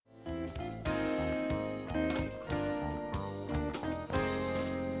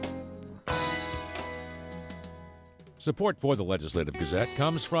Support for the Legislative Gazette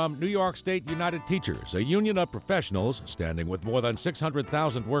comes from New York State United Teachers, a union of professionals standing with more than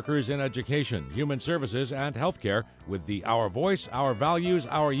 600,000 workers in education, human services, and healthcare with the Our Voice, Our Values,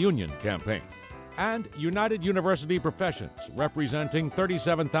 Our Union campaign. And United University Professions, representing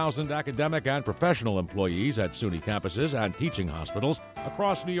 37,000 academic and professional employees at SUNY campuses and teaching hospitals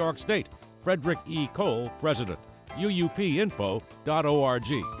across New York State. Frederick E. Cole, President. UUPinfo.org.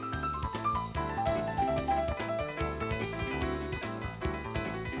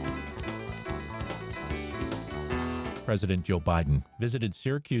 President Joe Biden visited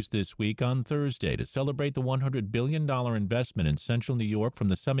Syracuse this week on Thursday to celebrate the $100 billion investment in central New York from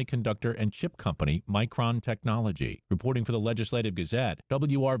the semiconductor and chip company Micron Technology. Reporting for the Legislative Gazette,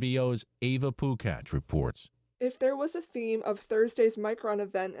 WRVO's Ava Pukach reports. If there was a theme of Thursday's Micron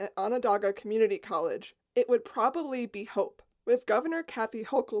event at Onondaga Community College, it would probably be hope, with Governor Kathy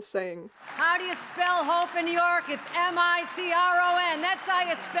Hochul saying, "How do you spell hope in New York? It's M-I-C-R-O-N. That's how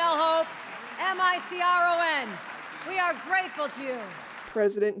you spell hope. M-I-C-R-O-N. We are grateful to you."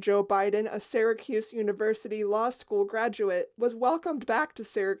 President Joe Biden, a Syracuse University Law School graduate, was welcomed back to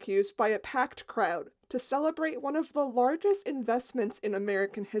Syracuse by a packed crowd to celebrate one of the largest investments in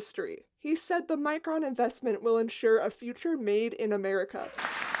American history. He said the Micron investment will ensure a future made in America.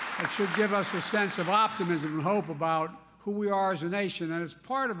 It should give us a sense of optimism and hope about who we are as a nation, and it's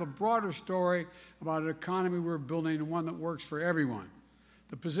part of a broader story about an economy we're building and one that works for everyone.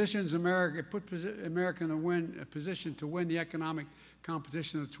 The positions America put America in a position to win the economic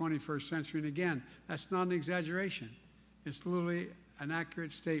competition of the 21st century. And again, that's not an exaggeration. It's literally an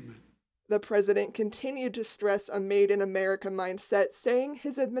accurate statement. The president continued to stress a Made in America mindset, saying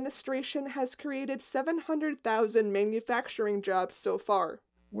his administration has created 700,000 manufacturing jobs so far.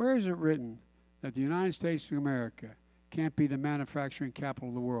 Where is it written that the United States of America can't be the manufacturing capital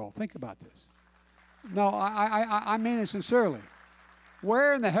of the world? Think about this. No, I mean it sincerely.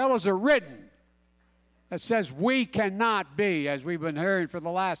 Where in the hell is it written that says we cannot be, as we've been hearing for the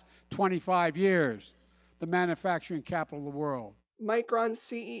last 25 years, the manufacturing capital of the world? Micron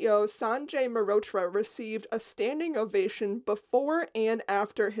CEO Sanjay Mehrotra received a standing ovation before and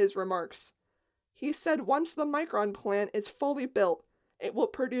after his remarks. He said once the Micron plant is fully built, it will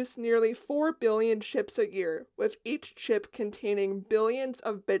produce nearly 4 billion chips a year, with each chip containing billions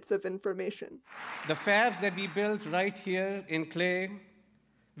of bits of information. The fabs that we built right here in Clay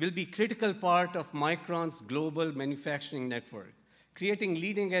will be a critical part of Micron's global manufacturing network, creating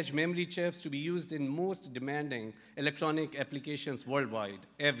leading-edge memory chips to be used in most demanding electronic applications worldwide,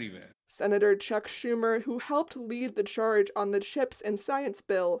 everywhere. Senator Chuck Schumer, who helped lead the charge on the CHIPS and Science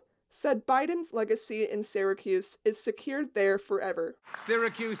bill, said Biden's legacy in Syracuse is secured there forever.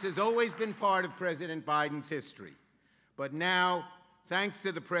 Syracuse has always been part of President Biden's history. But now, thanks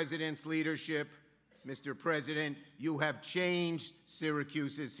to the president's leadership, Mr. President, you have changed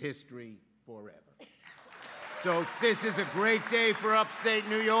Syracuse's history forever. So this is a great day for upstate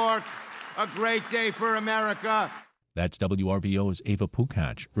New York, a great day for America. That's WRVO's Ava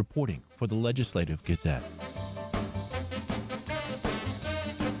Pukach reporting for the Legislative Gazette.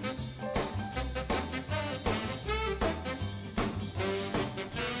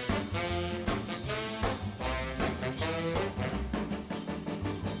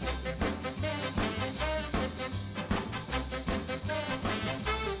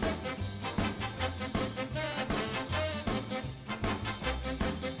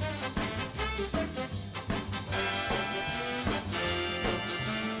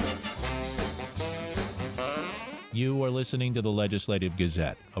 You are listening to the Legislative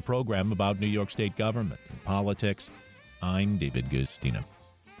Gazette, a program about New York State government and politics. I'm David Gustina.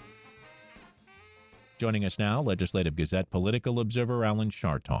 Joining us now, Legislative Gazette political observer Alan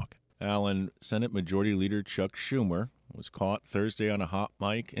Chartock. Alan, Senate Majority Leader Chuck Schumer was caught Thursday on a hot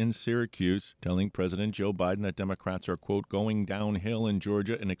mic in Syracuse telling President Joe Biden that Democrats are, quote, going downhill in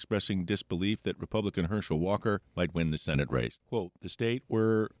Georgia and expressing disbelief that Republican Herschel Walker might win the Senate race. Quote, the state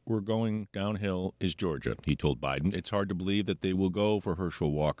where we're going downhill is Georgia, he told Biden. It's hard to believe that they will go for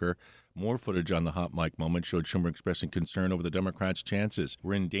Herschel Walker. More footage on the hot mic moment showed Schumer expressing concern over the Democrats' chances.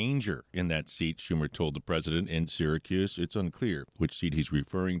 We're in danger in that seat, Schumer told the president in Syracuse. It's unclear which seat he's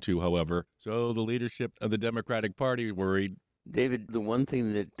referring to, however. So the leadership of the Democratic Party worried. David, the one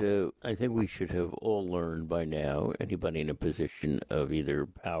thing that I think we should have all learned by now, anybody in a position of either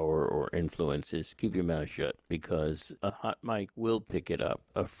power or influence, is keep your mouth shut, because a hot mic will pick it up.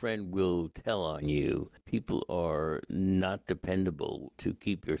 A friend will tell on you. People are not dependable to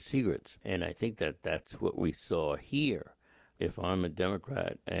keep your secrets. And I think that that's what we saw here. If I'm a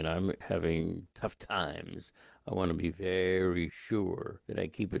Democrat and I'm having tough times, I want to be very sure that I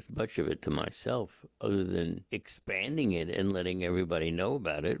keep as much of it to myself other than expanding it and letting everybody know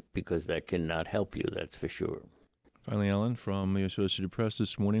about it, because that cannot help you, that's for sure. Finally, Alan, from the Associated Press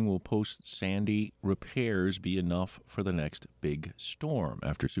this morning, will post-Sandy repairs be enough for the next big storm?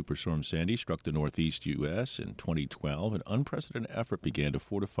 After Superstorm Sandy struck the northeast U.S. in 2012, an unprecedented effort began to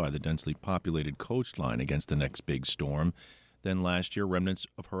fortify the densely populated coastline against the next big storm. Then last year, remnants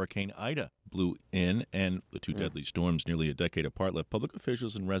of Hurricane Ida blew in, and the two deadly storms nearly a decade apart left public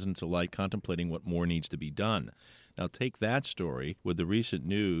officials and residents alike contemplating what more needs to be done. Now, take that story with the recent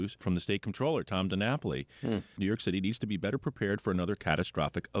news from the state comptroller, Tom DiNapoli. New York City needs to be better prepared for another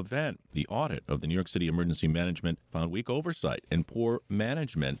catastrophic event. The audit of the New York City Emergency Management found weak oversight and poor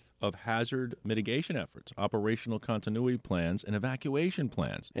management of hazard mitigation efforts, operational continuity plans, and evacuation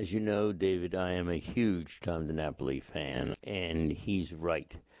plans. As you know, David, I am a huge Tom DiNapoli fan, and he's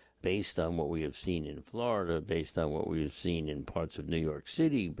right. Based on what we have seen in Florida, based on what we have seen in parts of New York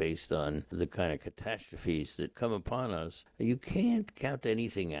City, based on the kind of catastrophes that come upon us, you can't count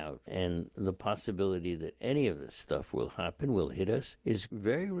anything out. And the possibility that any of this stuff will happen, will hit us, is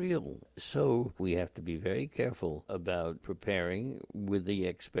very real. So we have to be very careful about preparing with the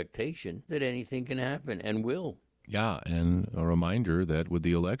expectation that anything can happen and will. Yeah, and a reminder that with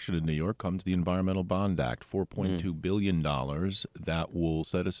the election in New York comes the Environmental Bond Act, $4.2 billion that will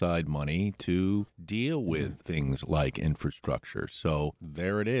set aside money to deal with things like infrastructure. So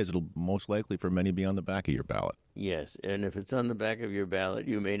there it is. It'll most likely for many be on the back of your ballot. Yes, and if it's on the back of your ballot,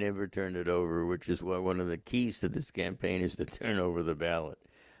 you may never turn it over, which is why one of the keys to this campaign is to turn over the ballot.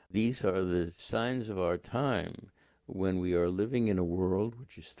 These are the signs of our time, when we are living in a world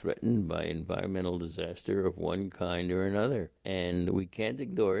which is threatened by environmental disaster of one kind or another. And we can't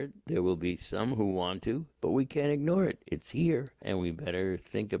ignore it. There will be some who want to, but we can't ignore it. It's here, and we better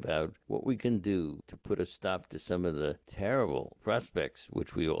think about what we can do to put a stop to some of the terrible prospects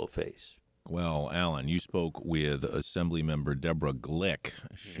which we all face. Well, Alan, you spoke with Assemblymember Deborah Glick.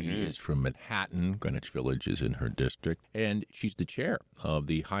 She is from Manhattan. Greenwich Village is in her district, and she's the chair of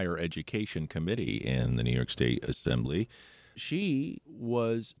the Higher Education Committee in the New York State Assembly. She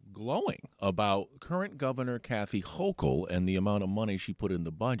was glowing about current Governor Kathy Hochul and the amount of money she put in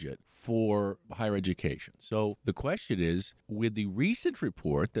the budget for higher education. So the question is, with the recent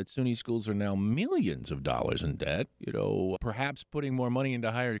report that SUNY schools are now millions of dollars in debt, perhaps putting more money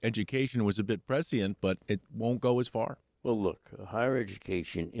into higher education was a bit prescient, but it won't go as far. Well, look, higher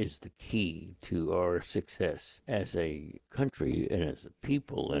education is the key to our success as a country and as a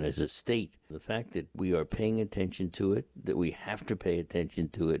people and as a state. The fact that we are paying attention to it, that we have to pay attention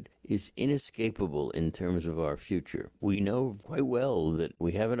to it, is inescapable in terms of our future. We know quite well that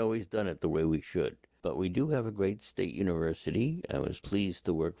we haven't always done it the way we should. But we do have a great state university. I was pleased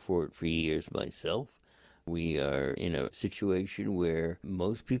to work for it for years myself. We are in a situation where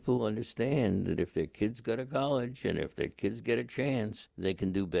most people understand that if their kids go to college and if their kids get a chance, they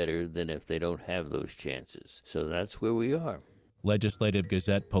can do better than if they don't have those chances. So that's where we are. Legislative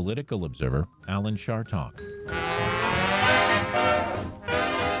Gazette political observer Alan Chartock.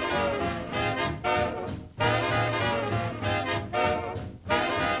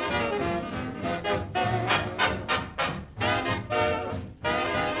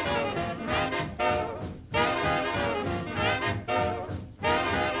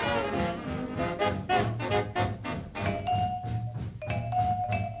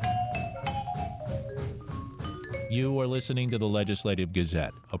 You are listening to the Legislative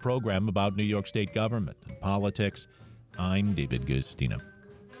Gazette, a program about New York State government and politics. I'm David Gustina.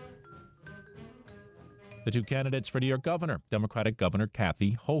 The two candidates for New York governor, Democratic Governor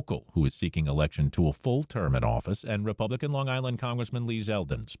Kathy Hochul, who is seeking election to a full term in office, and Republican Long Island Congressman Lee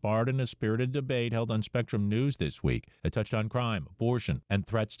Zeldin, sparred in a spirited debate held on Spectrum News this week that touched on crime, abortion, and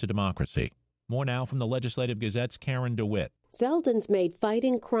threats to democracy. More now from the Legislative Gazette's Karen DeWitt. Zeldin's made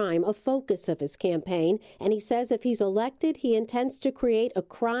fighting crime a focus of his campaign, and he says if he's elected, he intends to create a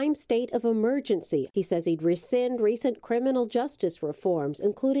crime state of emergency. He says he'd rescind recent criminal justice reforms,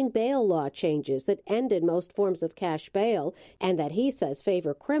 including bail law changes that ended most forms of cash bail, and that he says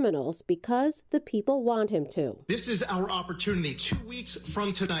favor criminals because the people want him to. This is our opportunity. 2 weeks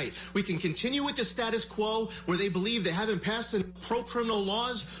from tonight, we can continue with the status quo where they believe they haven't passed the pro-criminal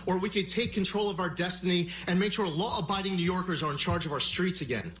laws, or we can take control of our destiny and make sure law-abiding New York workers are in charge of our streets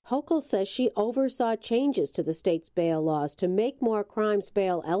again. Hochul says she oversaw changes to the state's bail laws to make more crimes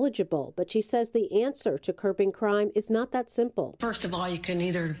bail eligible, but she says the answer to curbing crime is not that simple. First of all, you can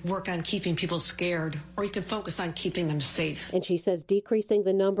either work on keeping people scared or you can focus on keeping them safe. And she says decreasing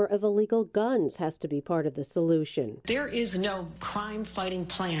the number of illegal guns has to be part of the solution. There is no crime-fighting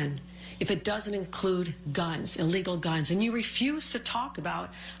plan if it doesn't include guns, illegal guns. And you refuse to talk about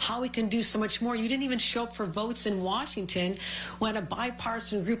how we can do so much more. You didn't even show up for votes in Washington when a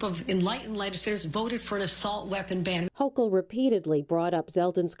bipartisan group of enlightened legislators voted for an assault weapon ban. Hochul repeatedly brought up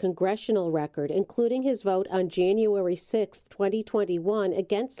Zeldin's congressional record, including his vote on January 6, 2021,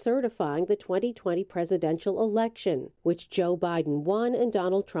 against certifying the 2020 presidential election, which Joe Biden won and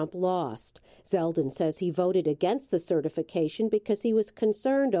Donald Trump lost. Zeldin says he voted against the certification because he was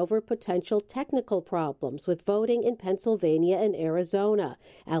concerned over potential technical problems with voting in Pennsylvania and Arizona,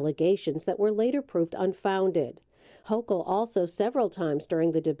 allegations that were later proved unfounded. Hochul also several times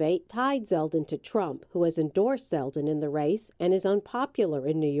during the debate tied Zeldin to Trump, who has endorsed Zeldin in the race and is unpopular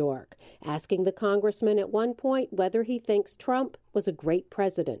in New York, asking the congressman at one point whether he thinks Trump was a great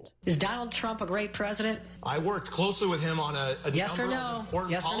president. Is Donald Trump a great president? I worked closely with him on a yes number or no? of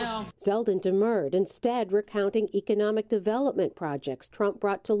important yes policies. or no? Zeldin demurred, instead recounting economic development projects Trump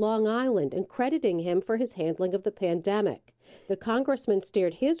brought to Long Island and crediting him for his handling of the pandemic. The congressman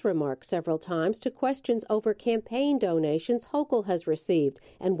steered his remarks several times to questions over campaign donations Hochul has received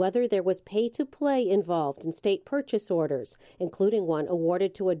and whether there was pay-to-play involved in state purchase orders, including one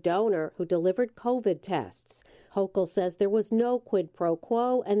awarded to a donor who delivered COVID tests. Hochul says there was no quid pro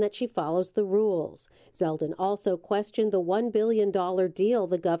quo and that she follows the rules. Zeldin also questioned the $1 billion deal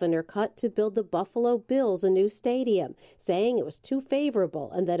the governor cut to build the Buffalo Bills a new stadium, saying it was too favorable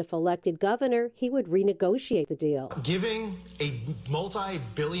and that if elected governor, he would renegotiate the deal. Giving a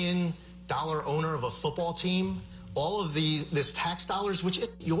multi-billion-dollar owner of a football team all of this tax dollars, which is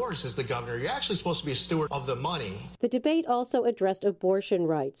yours as the governor. You're actually supposed to be a steward of the money. The debate also addressed abortion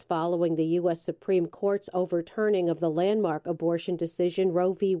rights following the U.S. Supreme Court's overturning of the landmark abortion decision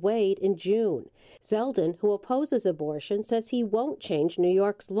Roe v. Wade in June. Zeldin, who opposes abortion, says he won't change New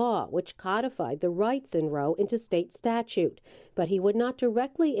York's law, which codified the rights in Roe into state statute. But he would not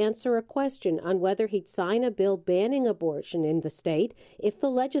directly answer a question on whether he'd sign a bill banning abortion in the state if the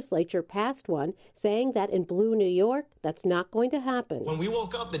legislature passed one, saying that in blue New York, that's not going to happen. When we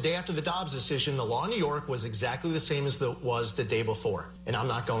woke up the day after the Dobbs decision, the law in New York was exactly the same as it was the day before, and I'm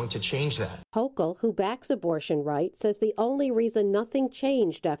not going to change that. Hochul, who backs abortion rights, says the only reason nothing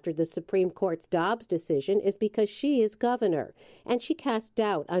changed after the Supreme Court's Dobbs decision is because she is governor, and she cast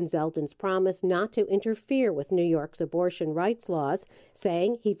doubt on Zeldin's promise not to interfere with New York's abortion rights laws,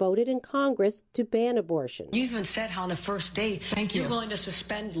 saying he voted in Congress to ban abortion. You even said how on the first day you're willing to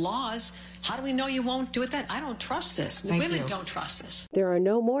suspend laws. How do we know you won't do it then? I don't trust this. Women don't trust this. There are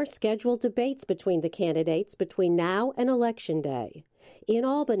no more scheduled debates between the candidates between now and Election Day. In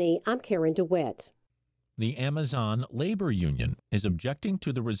Albany, I'm Karen DeWitt. The Amazon Labor Union is objecting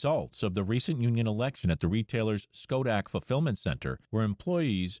to the results of the recent union election at the retailer's Skodak Fulfillment Center, where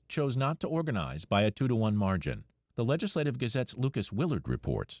employees chose not to organize by a 2-to-1 margin. The Legislative Gazette's Lucas Willard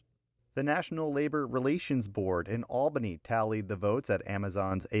reports. The National Labor Relations Board in Albany tallied the votes at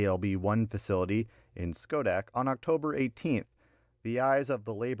Amazon's ALB 1 facility in Skodak on October 18th. The eyes of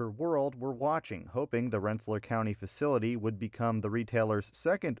the labor world were watching, hoping the Rensselaer County facility would become the retailer's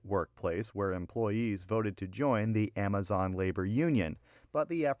second workplace where employees voted to join the Amazon Labor Union, but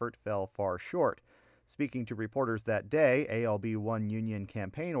the effort fell far short. Speaking to reporters that day, ALB 1 union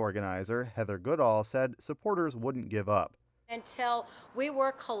campaign organizer Heather Goodall said supporters wouldn't give up. Until we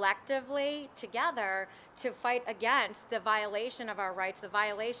work collectively together to fight against the violation of our rights, the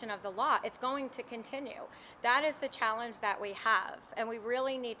violation of the law, it's going to continue. That is the challenge that we have. And we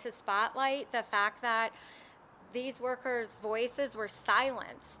really need to spotlight the fact that these workers' voices were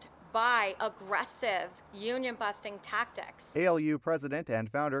silenced by aggressive union-busting tactics. ALU president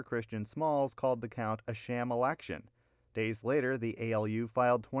and founder Christian Smalls called the count a sham election. Days later, the ALU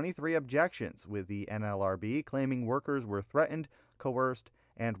filed 23 objections with the NLRB, claiming workers were threatened, coerced,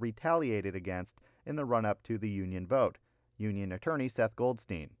 and retaliated against in the run-up to the union vote. Union attorney Seth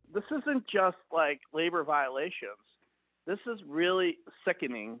Goldstein. This isn't just like labor violations. This is really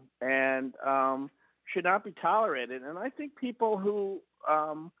sickening and should not be tolerated. And I think people who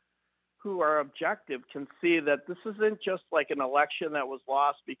are objective can see that this isn't just like an election that was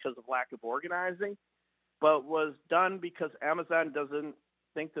lost because of lack of organizing, but was done because Amazon doesn't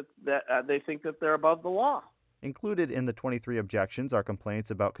think that they think that they're above the law. Included in the 23 objections are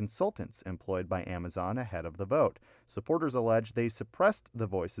complaints about consultants employed by Amazon ahead of the vote. Supporters allege they suppressed the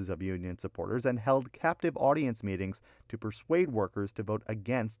voices of union supporters and held captive audience meetings to persuade workers to vote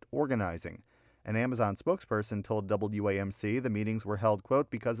against organizing. An Amazon spokesperson told WAMC the meetings were held, quote,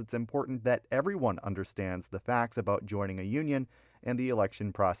 because it's important that everyone understands the facts about joining a union and the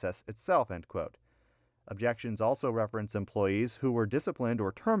election process itself, end quote. Objections also reference employees who were disciplined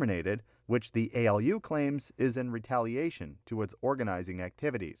or terminated, which the ALU claims is in retaliation to its organizing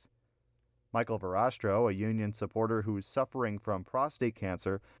activities. Michael Verastro, a union supporter who's suffering from prostate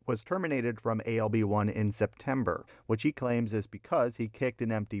cancer, was terminated from ALB1 in September, which he claims is because he kicked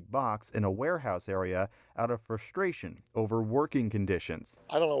an empty box in a warehouse area out of frustration over working conditions.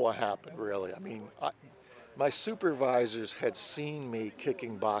 I don't know what happened, really. I mean, my supervisors had seen me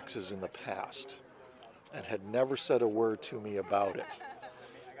kicking boxes in the past and had never said a word to me about it.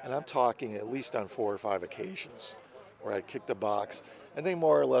 And I'm talking at least on 4 or 5 occasions where I kicked the box, and they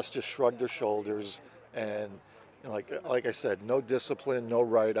more or less just shrugged their shoulders and, you know, like I said, no discipline, no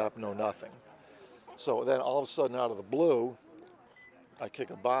write-up, no nothing. So then all of a sudden, out of the blue, I kick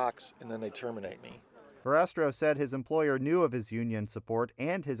a box, and then they terminate me. Verastro said his employer knew of his union support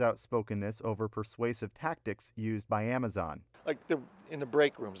and his outspokenness over persuasive tactics used by Amazon. Like in the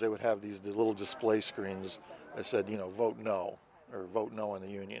break rooms, they would have these little display screens that said, you know, vote no, or vote no on the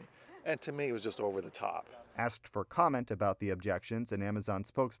union. And to me, it was just over the top. Asked for comment about the objections, an Amazon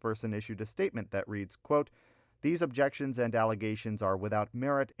spokesperson issued a statement that reads, quote, these objections and allegations are without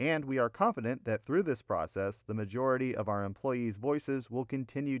merit, and we are confident that through this process, the majority of our employees' voices will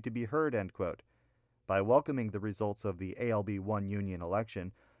continue to be heard, end quote. By welcoming the results of the ALB1 union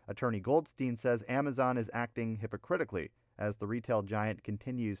election, Attorney Goldstein says Amazon is acting hypocritically as the retail giant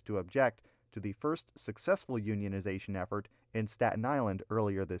continues to object to the first successful unionization effort in Staten Island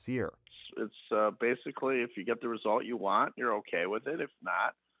earlier this year. It's basically, if you get the result you want, you're okay with it. If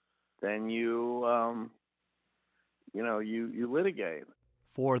not, then you litigate.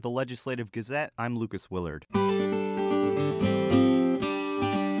 For the Legislative Gazette, I'm Lucas Willard.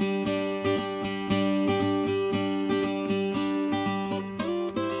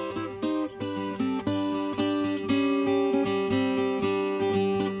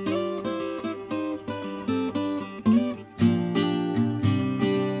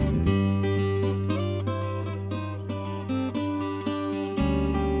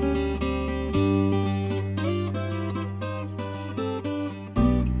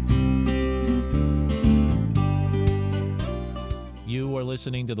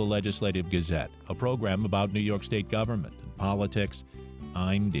 Listening to the Legislative Gazette, a program about New York State government and politics.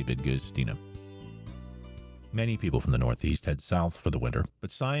 I'm David Gustina. Many people from the Northeast head south for the winter, but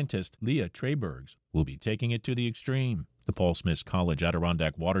scientist Leah Treybergs will be taking it to the extreme. The Paul Smith College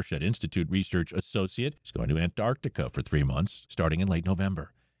Adirondack Watershed Institute research associate is going to Antarctica for 3 months, starting in late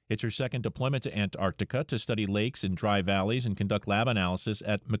November. It's her second deployment to Antarctica to study lakes and dry valleys and conduct lab analysis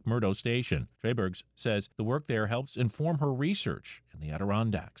at McMurdo Station. Treybergs says the work there helps inform her research in the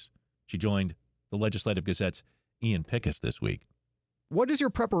Adirondacks. She joined the Legislative Gazette's Ian Pickus this week. What does your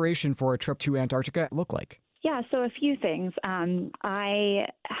preparation for a trip to Antarctica look like? Yeah, so a few things. I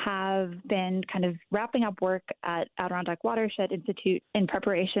have been kind of wrapping up work at Adirondack Watershed Institute in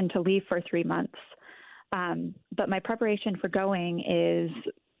preparation to leave for 3 months. But my preparation for going is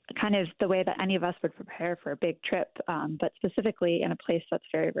kind of the way that any of us would prepare for a big trip, but specifically in a place that's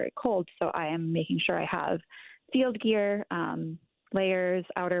very, very cold. So I am making sure I have field gear, layers,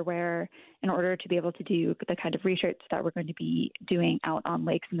 outerwear, in order to be able to do the kind of research that we're going to be doing out on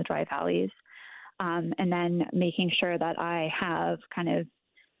lakes in the dry valleys. And then making sure that I have kind of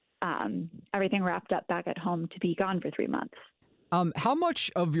everything wrapped up back at home to be gone for 3 months. How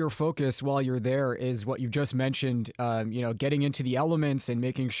much of your focus while you're there is what you've just mentioned, getting into the elements and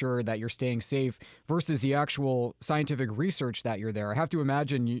making sure that you're staying safe versus the actual scientific research that you're there? I have to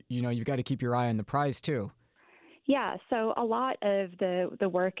imagine, you've got to keep your eye on the prize too. Yeah, so a lot of the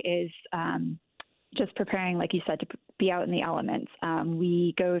work is just preparing, like you said, to be out in the elements.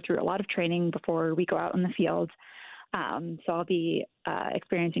 We go through a lot of training before we go out in the field. So I'll be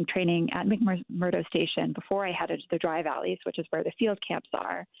experiencing training at McMurdo Station before I head into the dry valleys, which is where the field camps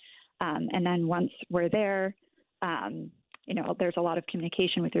are. And then once we're there, there's a lot of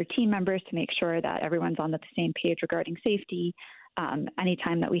communication with your team members to make sure that everyone's on the same page regarding safety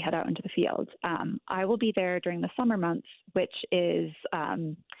anytime that we head out into the field. I will be there during the summer months, which is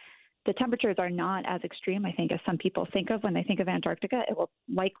the temperatures are not as extreme, I think, as some people think of when they think of Antarctica. It will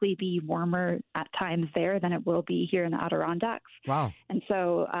likely be warmer at times there than it will be here in the Adirondacks. Wow. And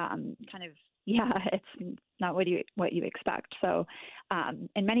so it's not what you expect. So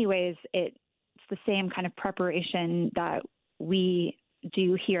in many ways, it's the same kind of preparation that we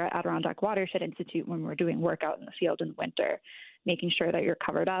do here at Adirondack Watershed Institute when we're doing work out in the field in the winter, making sure that you're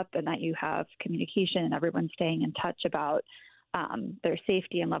covered up and that you have communication and everyone's staying in touch about their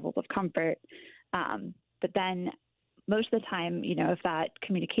safety and levels of comfort. But then most of the time, if that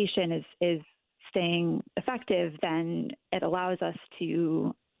communication is staying effective, then it allows us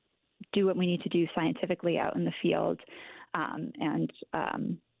to do what we need to do scientifically out in the field and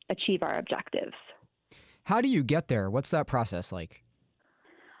achieve our objectives. How do you get there? What's that process like?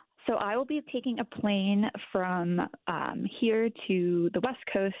 So I will be taking a plane from here to the West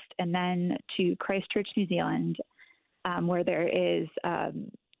Coast and then to Christchurch, New Zealand, where there is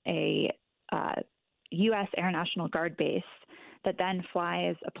a U.S. Air National Guard base that then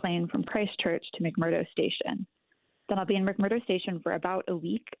flies a plane from Christchurch to McMurdo Station. Then I'll be in McMurdo Station for about a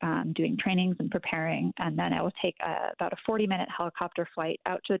week doing trainings and preparing, and then I will take about a 40-minute helicopter flight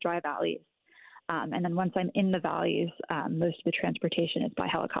out to the dry valleys. And then once I'm in the valleys, most of the transportation is by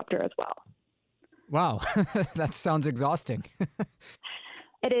helicopter as well. Wow, that sounds exhausting.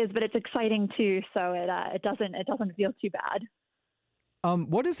 It is, but it's exciting too. So it doesn't feel too bad.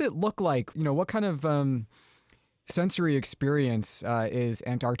 What does it look like? What kind of sensory experience is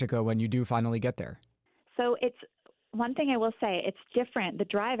Antarctica when you do finally get there? So it's one thing I will say, it's different. The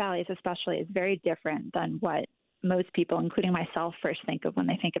dry valleys especially is very different than what most people, including myself, first think of when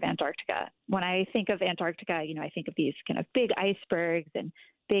they think of Antarctica. When I think of Antarctica, I think of these kind of big icebergs and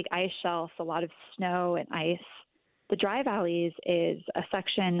big ice shelves, a lot of snow and ice. The dry valleys is a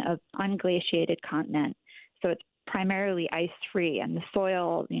section of unglaciated continent. So it's primarily ice-free, and the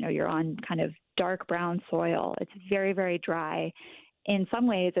soil, you're on kind of dark brown soil. It's very, very dry. In some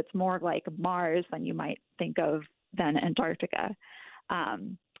ways, it's more like Mars than you might think of than Antarctica.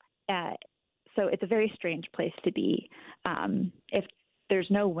 So it's a very strange place to be. If there's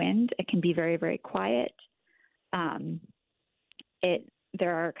no wind, it can be very, very quiet. There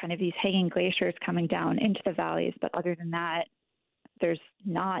are kind of these hanging glaciers coming down into the valleys, but other than that, there's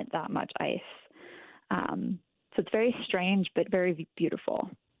not that much ice. So it's very strange, but very beautiful.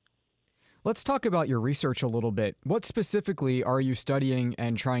 Let's talk about your research a little bit. What specifically are you studying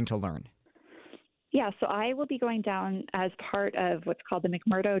and trying to learn? Yeah, so I will be going down as part of what's called the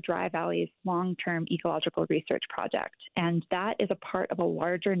McMurdo Dry Valleys Long-Term Ecological Research Project. And that is a part of a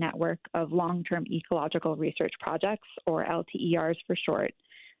larger network of long-term ecological research projects, or LTERs for short,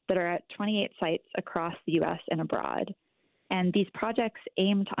 that are at 28 sites across the U.S. and abroad. And these projects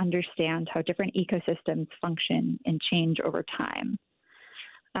aim to understand how different ecosystems function and change over time.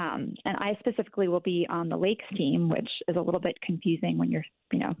 And I specifically will be on the lakes team, which is a little bit confusing when you're,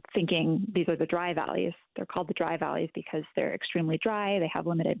 thinking these are the dry valleys. They're called the dry valleys because they're extremely dry, they have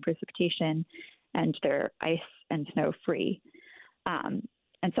limited precipitation, and they're ice and snow free. And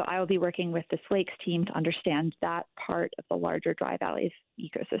so I will be working with this lakes team to understand that part of the larger dry valleys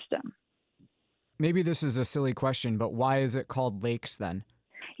ecosystem. Maybe this is a silly question, but why is it called lakes then?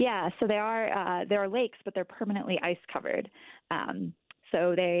 Yeah, so there are lakes, but they're permanently ice covered.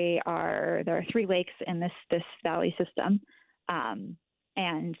 So there are 3 lakes in this valley system,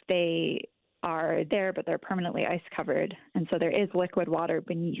 and they are there, but they're permanently ice covered, and so there is liquid water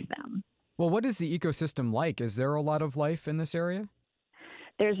beneath them. Well, what is the ecosystem like? Is there a lot of life in this area?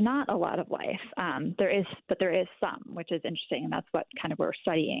 There's not a lot of life. There is some, which is interesting, and that's what kind of we're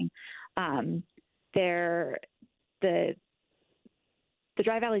studying. The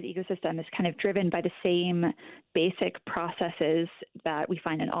dry valleys ecosystem is kind of driven by the same basic processes that we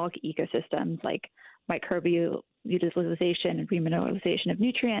find in all ecosystems, like microbial utilization and remineralization of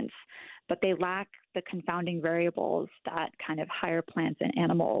nutrients, but they lack the confounding variables that kind of higher plants and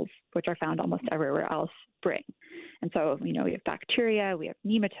animals, which are found almost everywhere else, bring. And so, we have bacteria, we have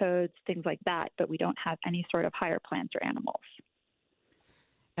nematodes, things like that, but we don't have any sort of higher plants or animals.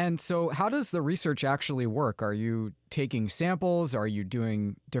 And so how does the research actually work? Are you taking samples? Are you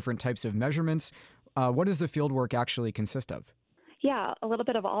doing different types of measurements? What does the field work actually consist of? Yeah, a little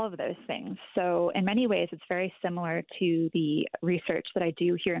bit of all of those things. So in many ways, it's very similar to the research that I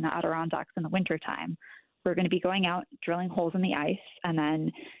do here in the Adirondacks in the wintertime. We're going to be going out, drilling holes in the ice, and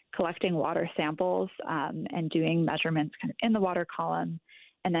then collecting water samples and doing measurements kind of in the water column,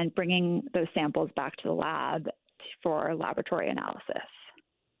 and then bringing those samples back to the lab for laboratory analysis.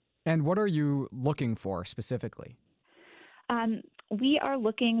 And what are you looking for specifically? We are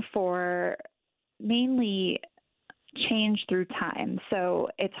looking for mainly change through time. So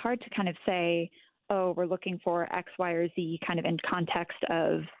it's hard to kind of say, oh, we're looking for X, Y, or Z kind of in context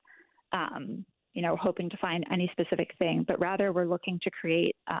of, hoping to find any specific thing, but rather we're looking to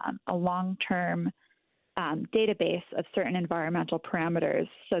create a long-term database of certain environmental parameters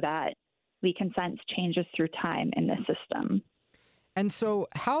so that we can sense changes through time in this system. And so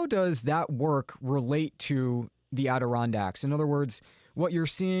how does that work relate to the Adirondacks? In other words, what you're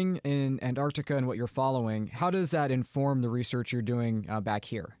seeing in Antarctica and what you're following, how does that inform the research you're doing back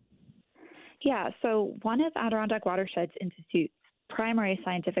here? Yeah, so one of Adirondack Watersheds Institute's primary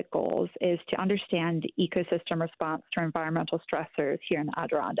scientific goals is to understand the ecosystem response to environmental stressors here in the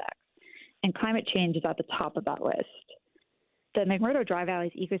Adirondacks. And climate change is at the top of that list. The McMurdo Dry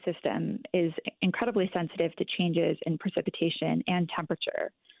Valley's ecosystem is incredibly sensitive to changes in precipitation and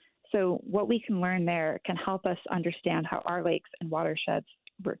temperature. So what we can learn there can help us understand how our lakes and watersheds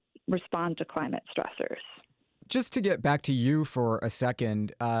respond to climate stressors. Just to get back to you for a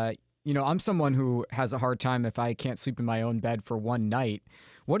second, I'm someone who has a hard time if I can't sleep in my own bed for one night.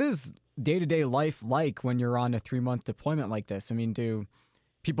 What is day-to-day life like when you're on a 3-month deployment like this? I mean, do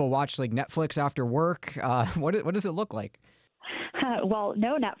people watch like Netflix after work? What does it look like? Well,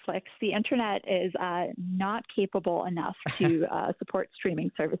 no Netflix. The internet is not capable enough to support streaming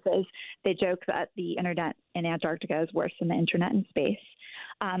services. They joke that the internet in Antarctica is worse than the internet in space.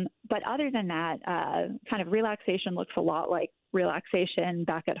 But other than that, kind of relaxation looks a lot like relaxation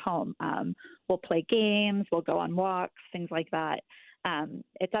back at home. We'll play games, we'll go on walks, things like that.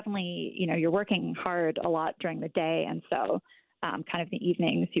 It's definitely, you're working hard a lot during the day. And so kind of the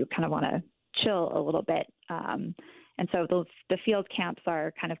evenings, you kind of want to chill a little bit. And so the field camps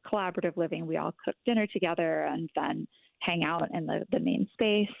are kind of collaborative living. We all cook dinner together and then hang out in the main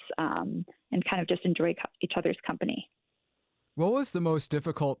space and kind of just enjoy each other's company. What was the most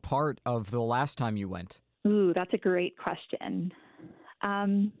difficult part of the last time you went? Ooh, that's a great question.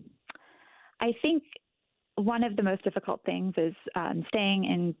 I think one of the most difficult things is staying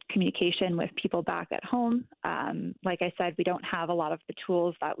in communication with people back at home. Like I said, we don't have a lot of the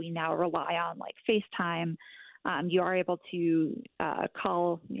tools that we now rely on, like FaceTime. You are able to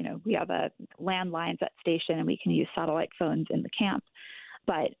call, we have a landlines at station and we can use satellite phones in the camp.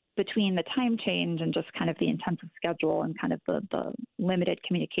 But between the time change and just kind of the intensive schedule and kind of the limited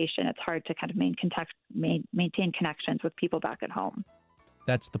communication, it's hard to kind of maintain connections with people back at home.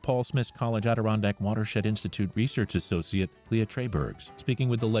 That's the Paul Smith College Adirondack Watershed Institute Research Associate Leah Treybergs, speaking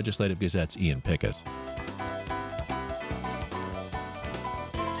with the Legislative Gazette's Ian Pickus.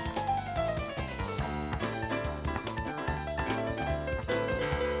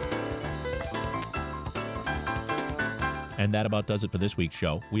 And that about does it for this week's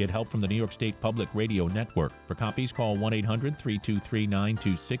show. We had help from the New York State Public Radio Network. For copies, call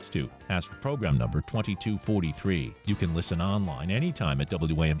 1-800-323-9262. Ask for program number 2243. You can listen online anytime at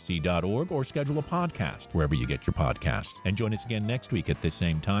WAMC.org or schedule a podcast wherever you get your podcasts. And join us again next week at this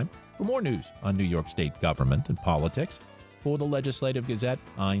same time for more news on New York State government and politics. For the Legislative Gazette,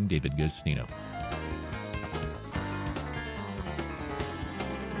 I'm David Gustino.